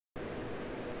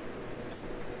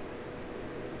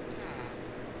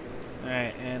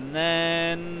Alright, and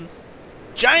then...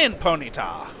 Giant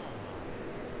Ponyta!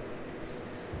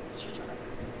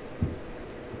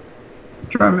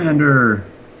 Charmander!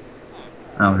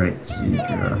 Alright,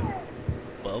 Seedra.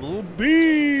 Bubble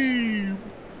Beam!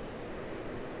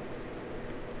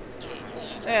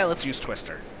 Eh, let's use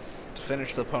Twister to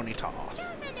finish the Ponyta off.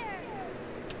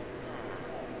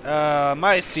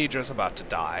 My Seedra's about to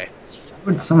die.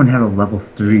 Why would someone have a level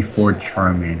 34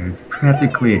 Charmander? It's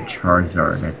practically a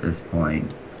Charizard at this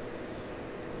point.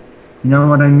 You know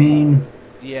what I mean?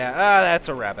 Yeah, that's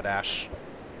a Rapidash.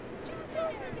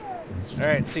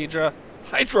 Alright, Seedra.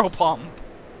 Hydro Pump!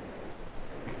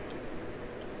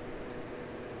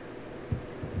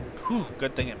 Whew,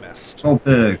 good thing it missed. Oh,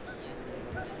 big.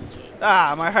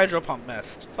 Ah, my Hydro Pump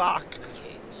missed. Fuck.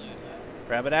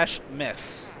 Rapidash,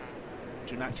 miss.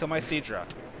 Do not kill my Seedra.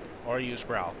 Or use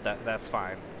Growl. That's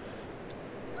fine.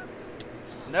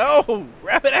 No!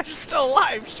 Rapidash is still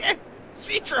alive! Shit!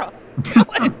 Seedra! Kill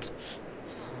it!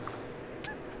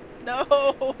 No!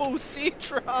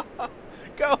 Seedra!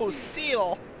 Go!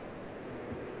 Seal!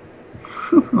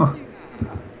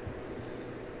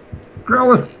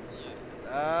 Growlithe!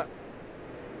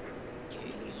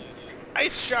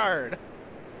 Ice Shard!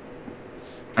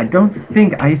 I don't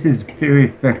think ice is very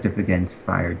effective against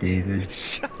fire, David.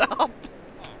 Shut up!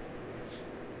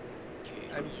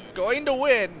 I'm going to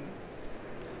win!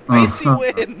 Icy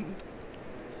wind!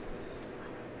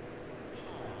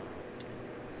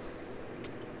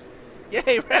 Yay,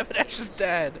 Rapidash is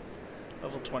dead!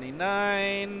 Level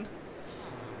 29...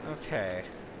 Okay.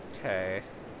 Okay.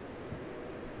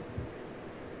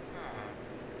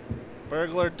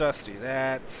 Burglar Dusty,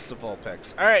 that's a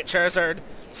Vulpix. Alright, Charizard,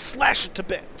 slash it to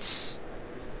bits!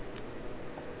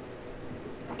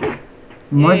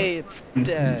 Yay, it's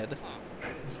dead.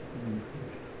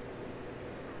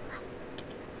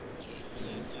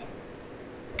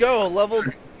 Go, level...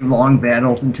 Long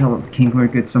battles until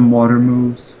Kingler gets some water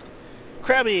moves.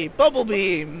 Krabby, Bubble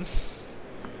Beam!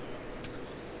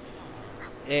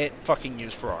 It fucking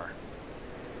used Roar.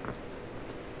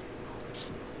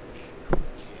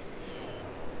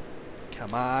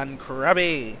 Come on,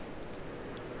 Krabby!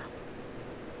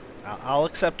 I'll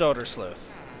accept Odor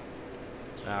Sleuth.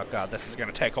 Oh god, this is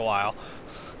gonna take a while.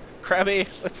 Krabby,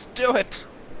 let's do it!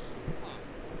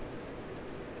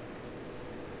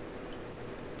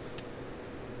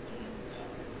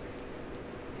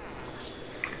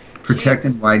 Protect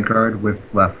and wide guard with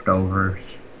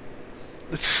leftovers.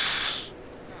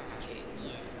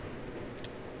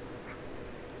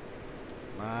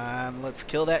 Come on, let's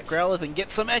kill that Growlithe and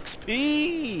get some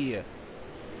XP!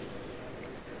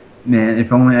 Man,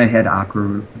 if only I had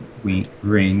Aqua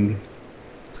Ring.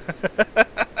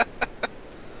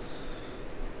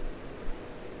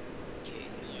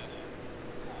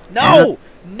 No!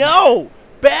 No!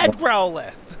 Bad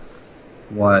Growlithe!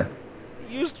 What?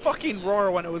 Used fucking Roar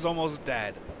when it was almost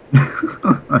dead.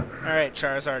 Alright,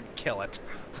 Charizard, kill it.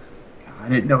 I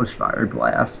didn't know it was Fire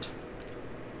Blast.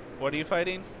 What are you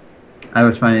fighting? I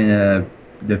was finding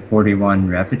the 41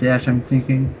 Rapidash, I'm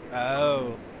thinking.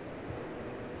 Oh.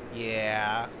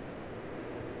 Yeah.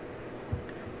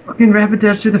 Fucking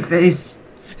Rapidash to the face!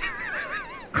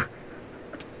 Come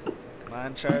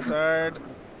on, Charizard.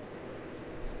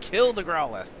 Kill the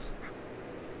Growlithe.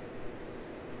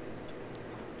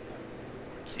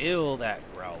 Kill that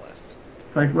Growlithe.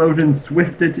 Typhlosion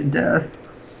swifted to death.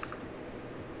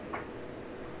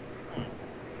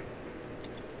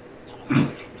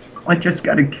 I just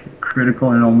got a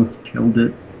critical and almost killed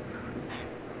it.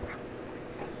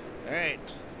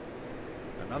 Alright.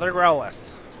 Another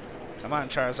Growlithe. Come on,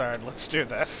 Charizard, let's do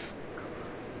this.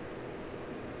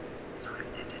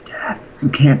 Swifted to death. You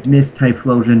can't miss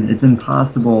Typhlosion. It's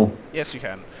impossible. Yes, you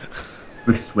can.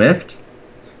 With Swift?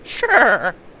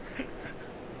 Sure!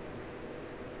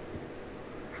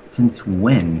 Since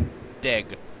when?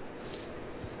 Dig.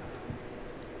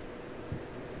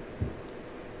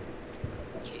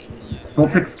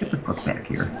 Vulpix, get the fuck back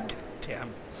here. Damn.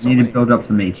 Need to build up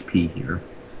some HP here.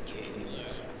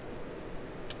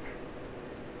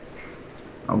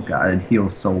 Oh god, it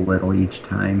heals so little each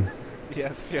time.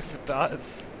 Yes, yes it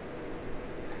does.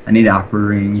 I need Aqua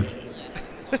Ring.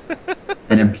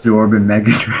 And Absorb and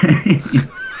Mega Drain.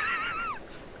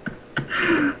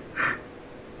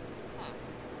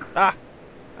 Ah!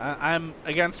 I'm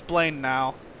against Blaine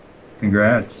now.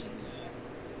 Congrats.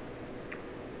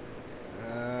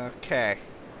 Okay.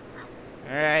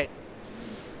 Alright.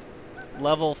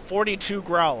 Level 42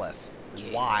 Growlithe.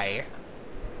 Why?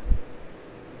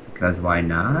 Because why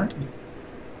not?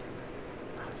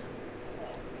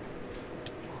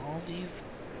 All these...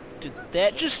 Did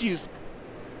that just use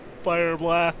Fire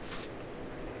Blast?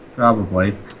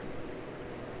 Probably.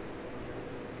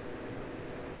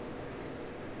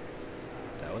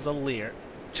 That was a leer.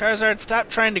 Charizard, stop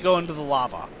trying to go into the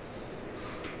lava.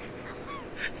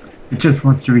 It just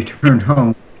wants to return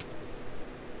home.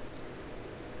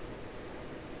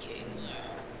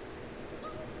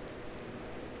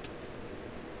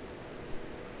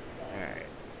 Alright.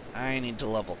 I need to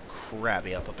level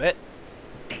Krabby up a bit.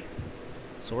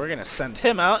 So we're gonna send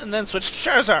him out and then switch to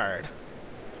Charizard.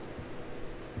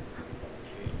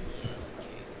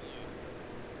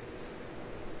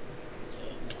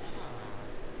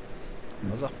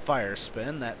 That was a fire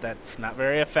spin. That's not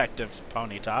very effective,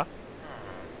 Ponyta.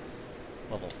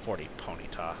 Level 40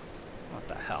 Ponyta. What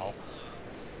the hell?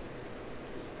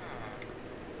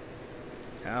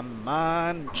 Come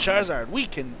on, Charizard, we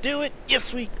can do it!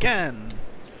 Yes, we can!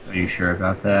 Are you sure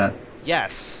about that?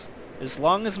 Yes. As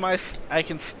long as I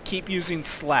can keep using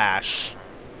Slash.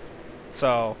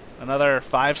 So, another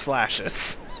 5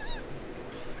 slashes.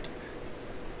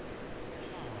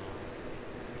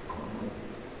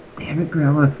 Damn it,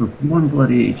 Growlithe with 1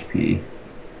 bloody HP.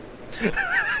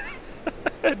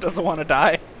 It doesn't want to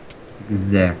die.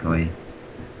 Exactly.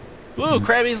 Ooh,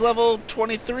 Krabby's level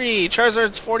 23.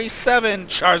 Charizard's 47.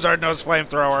 Charizard knows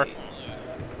Flamethrower.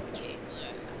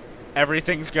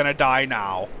 Everything's gonna die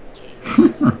now.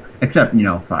 Except, you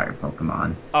know, fire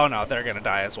Pokemon. Oh no, they're gonna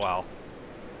die as well.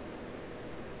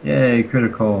 Yay,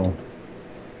 critical.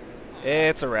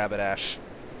 It's a Rapidash.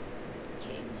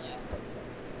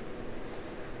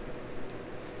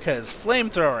 Because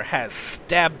Flamethrower has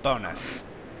stab bonus.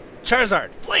 Charizard,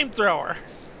 Flamethrower!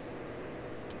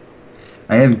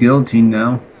 I have Guillotine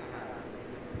now.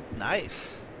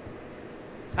 Nice.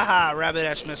 Haha,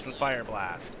 Rapidash missed with Fire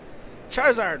Blast.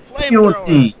 Charizard, Flamethrower!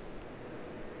 Guillotine!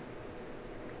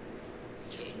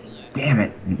 Damn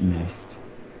it, it missed.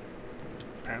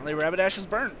 Apparently Rapidash is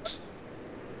burnt.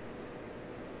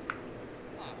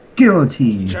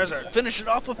 Guillotine! Charizard, finish it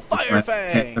off with Fire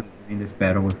Fang! In this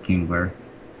battle with Kingler.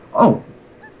 Oh!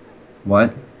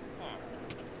 What?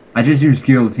 I just used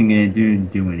Guillotine and it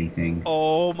didn't do anything.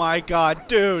 Oh my god,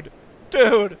 dude!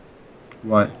 Dude!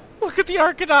 What? Look at the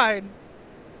Arcanine!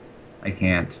 I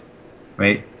can't.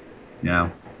 Wait. No.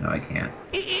 No, I can't.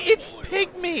 It's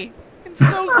Pygmy! It's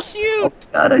so cute! Oh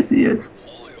god, I see it.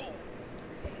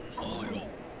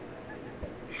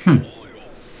 I'm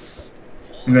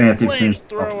gonna have to finish.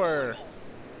 Flamethrower!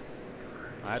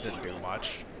 That didn't do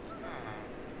much.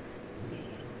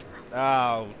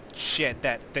 Oh, shit,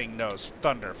 that thing knows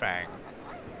Thunderfang.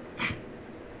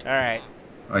 Alright.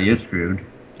 Oh, you're screwed.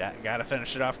 Gotta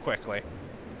finish it off quickly.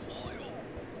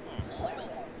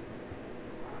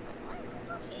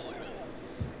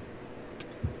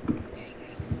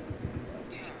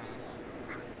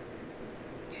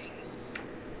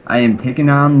 I am taking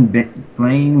on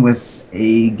Blaine with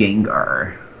a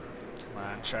Gengar. Come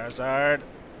on, Charizard.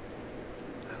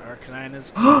 That Arcanine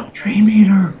is... Train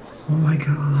Meter! Oh my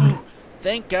god.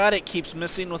 Thank god it keeps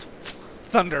missing with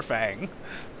Thunderfang.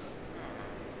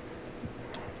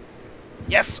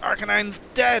 Yes, Arcanine's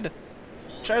dead!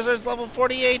 Charizard's level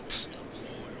 48!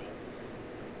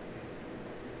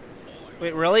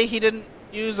 Wait, really? He didn't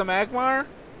use a Magmar?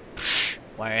 Psh,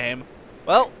 lame.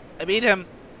 Well, I beat him.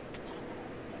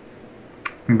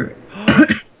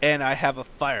 And I have a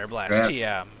Fire Blast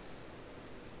TM.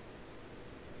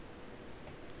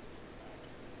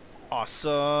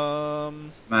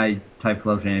 Awesome. My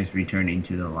Typhlosion is returning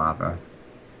to the lava.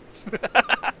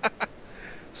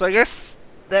 So I guess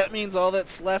that means all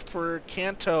that's left for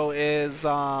Kanto is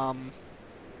the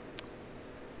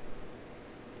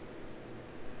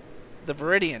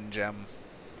Viridian Gem.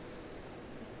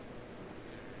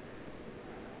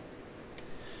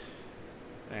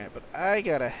 Alright, but I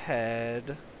gotta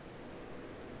head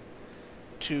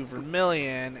to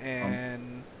Vermilion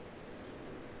and...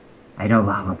 I know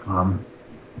Lava Plum.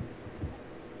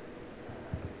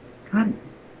 God.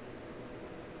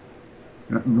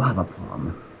 Lava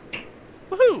Plum.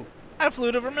 Woohoo! I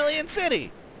flew to Vermilion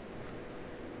City!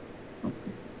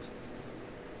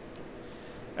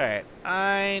 Alright,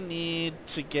 I need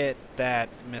to get that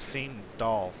missing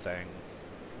doll thing.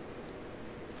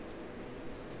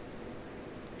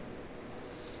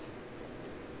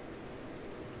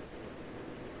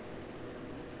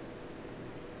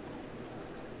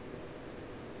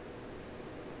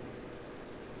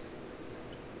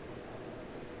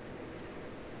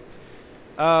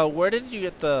 Where did you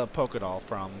get the Pokédoll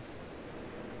from?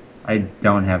 I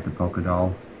don't have the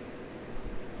Pokédoll.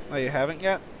 Oh, you haven't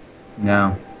yet?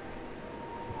 No.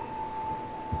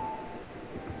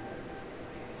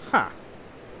 Huh.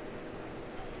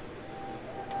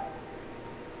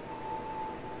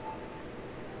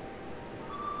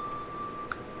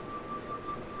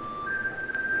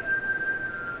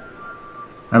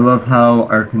 I love how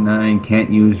Arcanine can't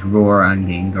use Roar on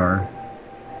Gengar.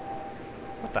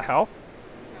 What the hell?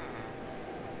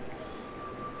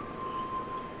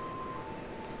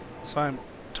 So I'm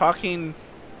talking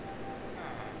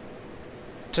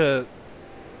to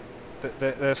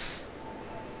this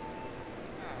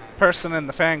person in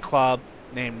the fan club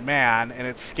named Man, and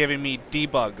it's giving me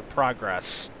debug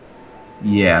progress.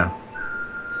 Yeah.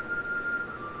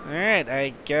 Alright,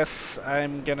 I guess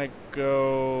I'm gonna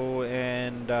go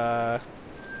and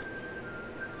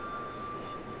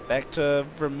back to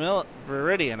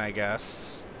Viridian, I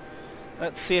guess.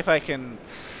 Let's see if I can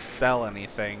sell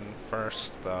anything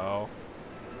first, though.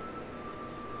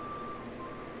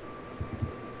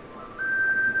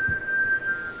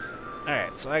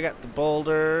 Alright, so I got the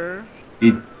boulder.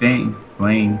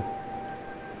 Blaine.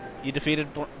 You defeated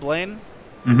Blaine?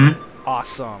 Mm-hmm.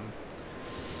 Awesome.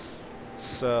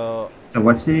 So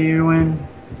what city are you in?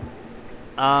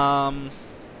 I'm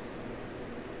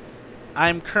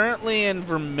currently in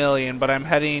Vermilion, but I'm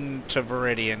heading to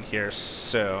Viridian here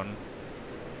soon.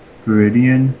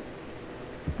 Viridian?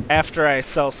 After I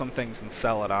sell some things and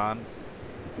sell it on.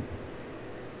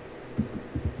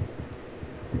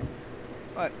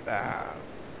 What?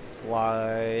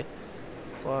 Fly.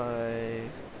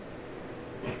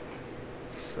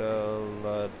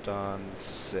 Celadon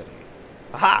City.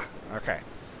 Aha! Okay.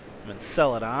 I'm in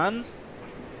Celadon.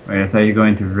 Wait, I thought you were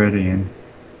going to Viridian.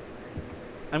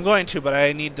 I'm going to, but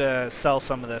I need to sell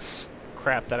some of this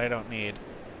crap that I don't need.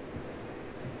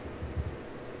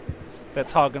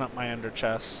 That's hogging up my under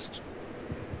chest.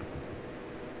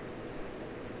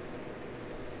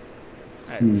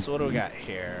 Alright, so what do we got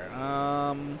here?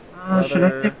 Should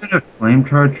I get rid of Flame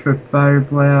Charge for Fire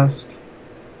Blast?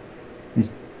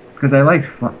 Because I like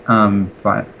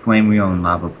Flame Wheel and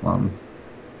Lava Plum.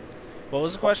 What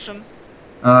was the question?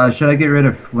 Should I get rid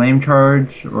of Flame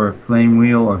Charge or Flame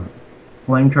Wheel or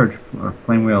Flame Charge or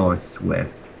Flame Wheel or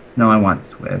Swift? No, I want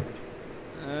Swift.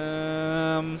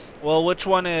 Well, which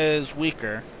one is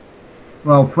weaker?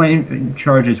 Well, Flame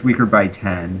Charge is weaker by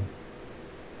 10.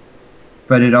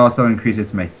 But it also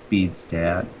increases my speed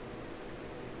stat.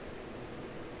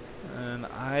 And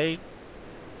I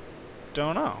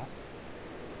don't know.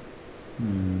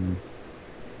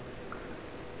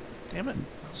 Damn it.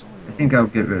 I think I'll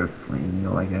get rid of Flame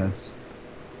Wheel, I guess.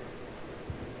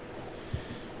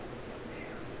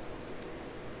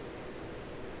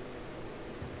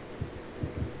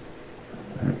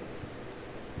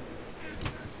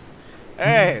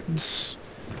 Alright.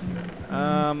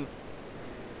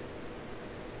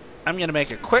 I'm gonna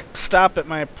make a quick stop at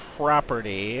my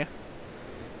property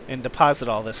and deposit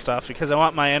all this stuff because I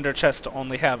want my ender chest to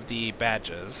only have the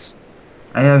badges.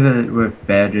 I have it with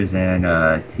badges and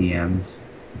TMs.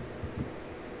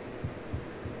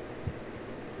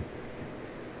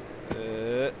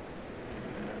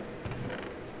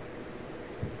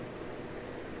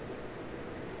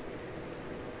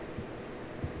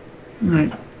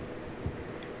 Alright.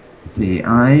 See,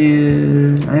 I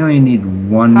only need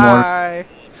one more. Hi.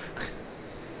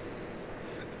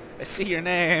 I see your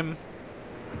name.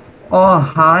 Oh,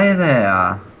 hi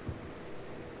there.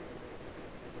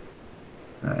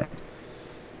 Alright.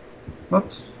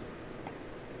 Whoops.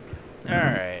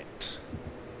 Alright.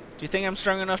 Do you think I'm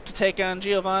strong enough to take on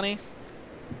Giovanni?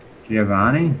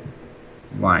 Giovanni?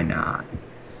 Why not?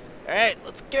 Alright,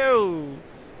 let's go!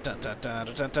 Where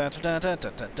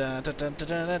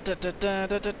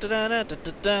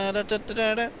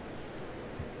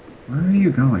are you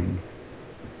going?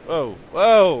 Whoa,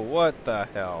 whoa, what the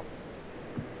hell?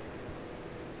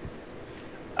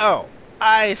 Oh,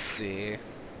 I see.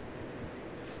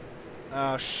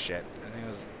 Oh shit, I think it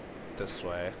was this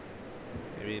way.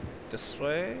 Maybe this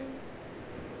way?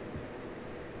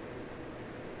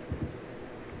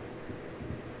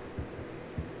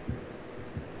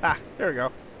 Ah, here we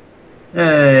go.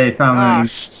 Hey, found Ah, me.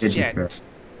 shit.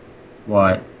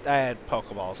 What? I had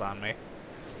Pokeballs on me.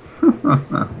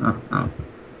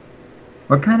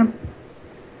 What kind of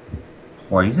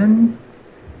poison?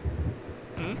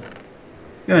 Hmm?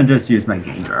 Gonna just use my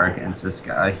Gengar against this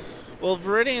guy. Well,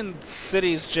 Viridian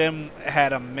City's gym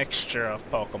had a mixture of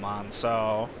Pokemon,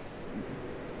 so...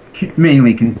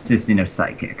 Mainly consisting of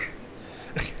Psychic.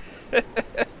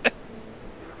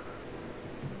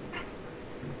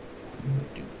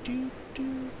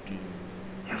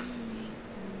 Yes.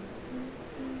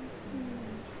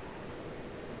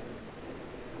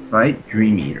 Fight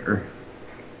Dream Eater.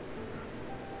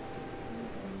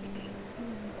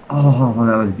 Oh,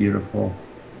 that was beautiful.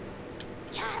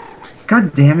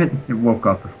 God damn it, it woke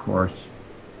up, of course.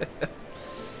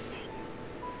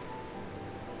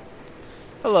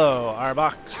 Hello,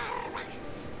 Arbok.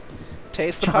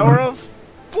 Taste the power of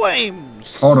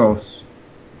flames! Tauros.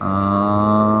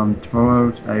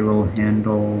 Tauros I will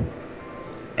handle...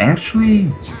 Actually,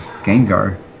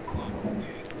 Gengar.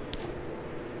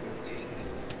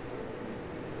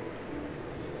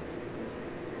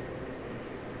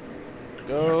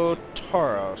 Go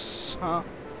Tauros, huh?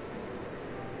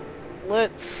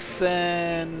 Let's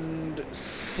send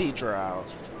Seadra out.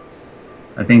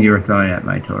 I think you were throwing at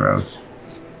my Tauros.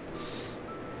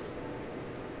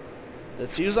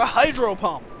 Let's use a Hydro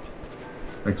Pump.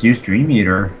 Let's use Dream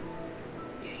Eater.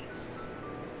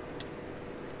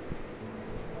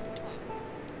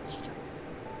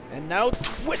 And now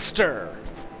Twister.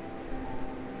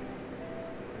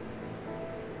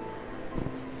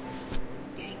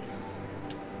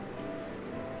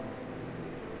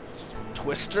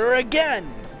 Twister again.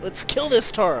 Let's kill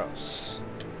this Tauros.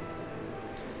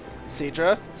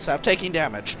 Seadra, stop taking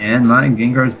damage. And my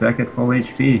Gengar's back at full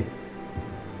HP.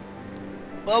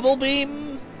 Bubble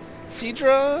Beam.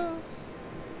 Seadra.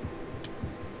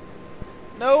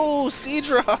 No,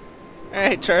 Seadra.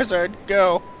 Alright, Charizard,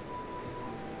 go.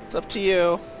 It's up to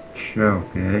you. Sure,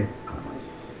 okay.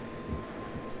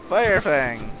 Fire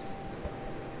Fang.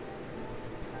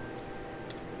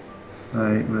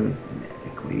 Fight with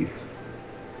Magic Leaf.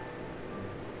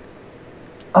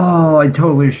 Oh, I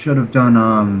totally should have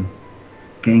done,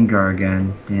 Gengar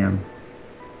again. Damn.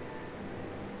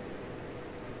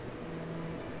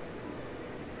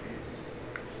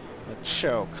 A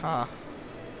choke, huh?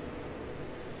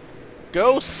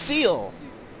 Go Seal.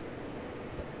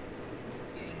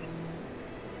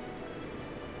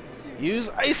 Use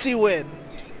Icy Wind.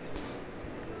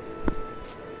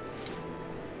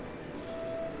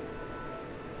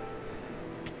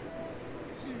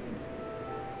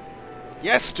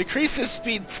 Yes, decrease his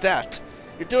speed stat.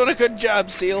 You're doing a good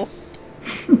job, Seal.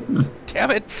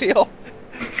 Damn it, Seal.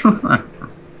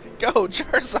 Go,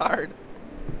 Charizard.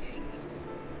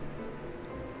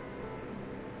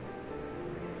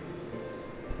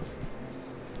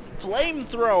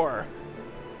 Flamethrower.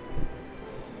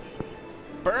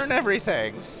 Burn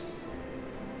everything.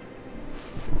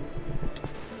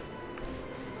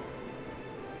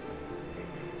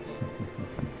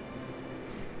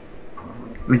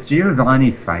 Was Giovanni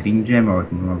fighting gym or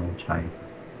normal type?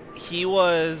 He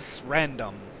was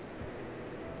random.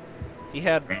 He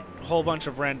had a whole bunch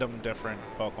of random different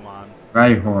Pokemon.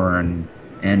 Rhyhorn,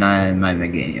 and my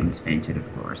Meganium's fainted,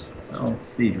 of course. So,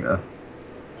 Seadra.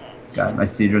 God, my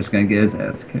Seadra's gonna get his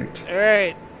ass kicked.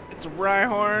 Alright, it's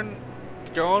Rhyhorn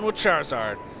going with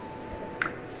Charizard.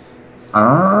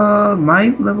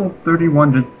 My level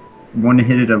 31 just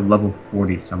one-hit at a level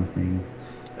 40 something.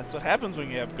 That's what happens when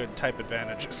you have good type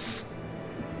advantages.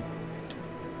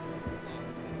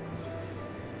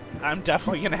 I'm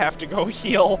definitely gonna have to go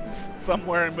heal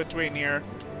somewhere in between here.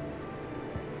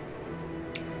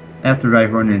 After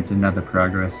Rhyhorn, it's another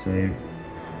progress save.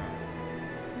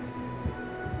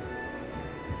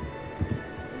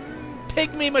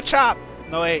 Pygmy Machop!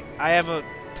 No wait, I have a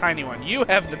tiny one. You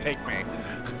have the Pygmy.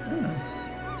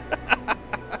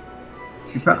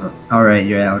 Alright,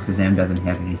 your Alakazam doesn't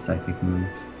have any psychic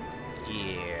moves.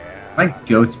 Yeah. My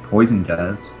Ghost Poison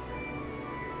does.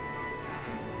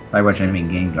 By which I mean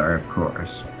Gengar, of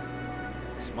course.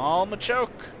 Small Machoke.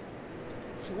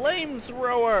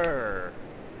 Flamethrower.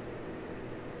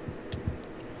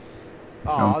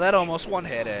 Aw, that almost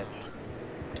one-hit it.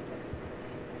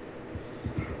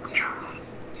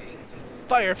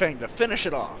 Fire Fang to finish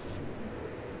it off.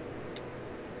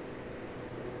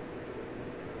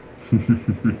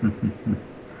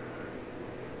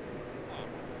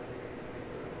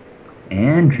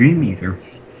 And Dream Eater.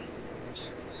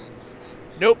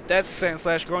 Nope, that's Sand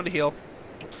Slash going to heal.